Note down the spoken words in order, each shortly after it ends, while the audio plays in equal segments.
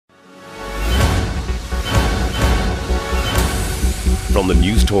From the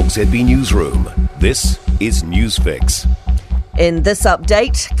Newstalk ZB Newsroom, this is Newsfix. In this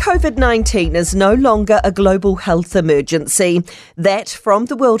update, COVID-19 is no longer a global health emergency. That from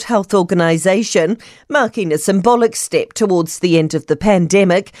the World Health Organization, marking a symbolic step towards the end of the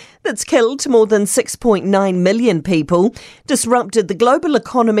pandemic that's killed more than 6.9 million people, disrupted the global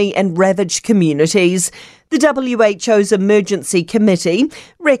economy and ravaged communities. The WHO's Emergency Committee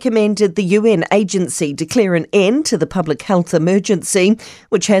recommended the UN agency declare an end to the public health emergency,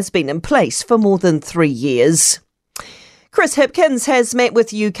 which has been in place for more than 3 years. Chris Hipkins has met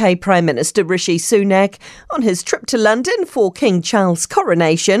with UK Prime Minister Rishi Sunak on his trip to London for King Charles'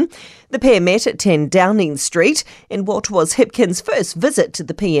 coronation. The pair met at 10 Downing Street in what was Hipkins' first visit to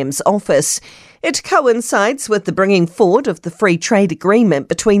the PM's office. It coincides with the bringing forward of the free trade agreement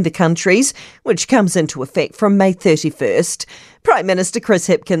between the countries, which comes into effect from May 31st. Prime Minister Chris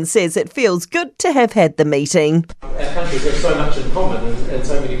Hipkins says it feels good to have had the meeting. Our countries have so much in common and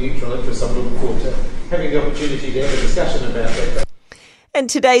so many mutual interests. I'm looking forward to having the opportunity to have a discussion about that. And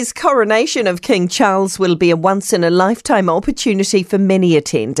today's coronation of King Charles will be a once-in-a-lifetime opportunity for many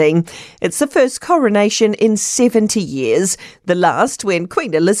attending. It's the first coronation in 70 years, the last when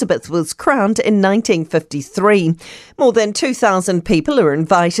Queen Elizabeth was crowned in 1953. More than 2,000 people are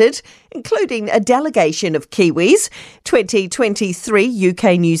invited, including a delegation of Kiwis. 2023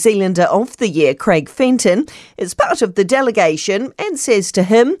 UK New Zealander of the Year Craig Fenton is part of the delegation and says to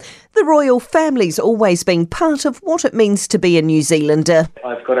him, the royal family's always been part of what it means to be a New Zealander.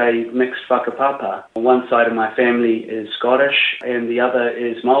 I've got a mixed whakapapa. One side of my family is Scottish and the other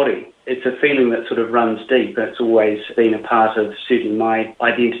is Māori. It's a feeling that sort of runs deep. It's always been a part of certainly my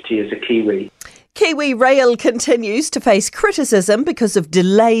identity as a Kiwi. Kiwi Rail continues to face criticism because of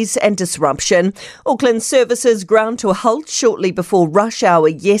delays and disruption. Auckland services ground to a halt shortly before rush hour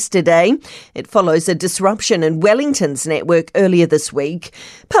yesterday. It follows a disruption in Wellington's network earlier this week.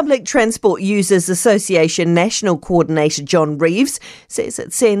 Public Transport Users Association National Coordinator John Reeves says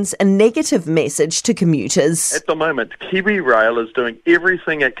it sends a negative message to commuters. At the moment, Kiwi Rail is doing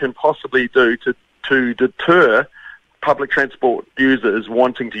everything it can possibly do to deter public transport users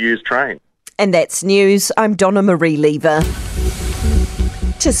wanting to use train. And that's news. I'm Donna Marie Lever.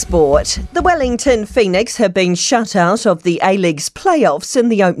 To sport. The Wellington Phoenix have been shut out of the A-League's playoffs in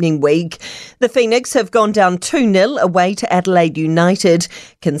the opening week. The Phoenix have gone down 2-0 away to Adelaide United,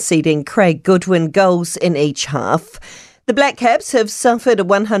 conceding Craig Goodwin goals in each half. The Black Caps have suffered a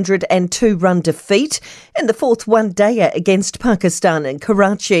 102-run defeat in the fourth one-dayer against Pakistan in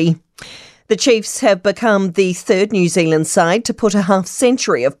Karachi. The Chiefs have become the third New Zealand side to put a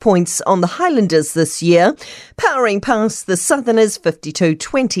half-century of points on the Highlanders this year, powering past the Southerners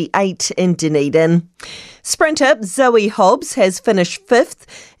 52-28 in Dunedin. Sprinter Zoe Hobbs has finished fifth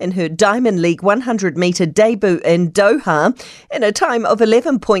in her Diamond League 100-metre debut in Doha in a time of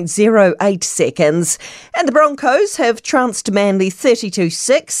 11.08 seconds. And the Broncos have trounced Manly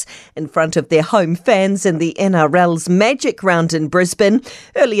 32-6 in front of their home fans in the NRL's Magic Round in Brisbane.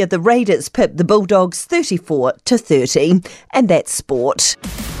 Earlier, the Raiders pipped the Bulldogs 34-30. And that's sport.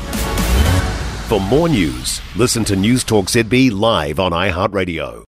 For more news, listen to Newstalk ZB live on iHeartRadio.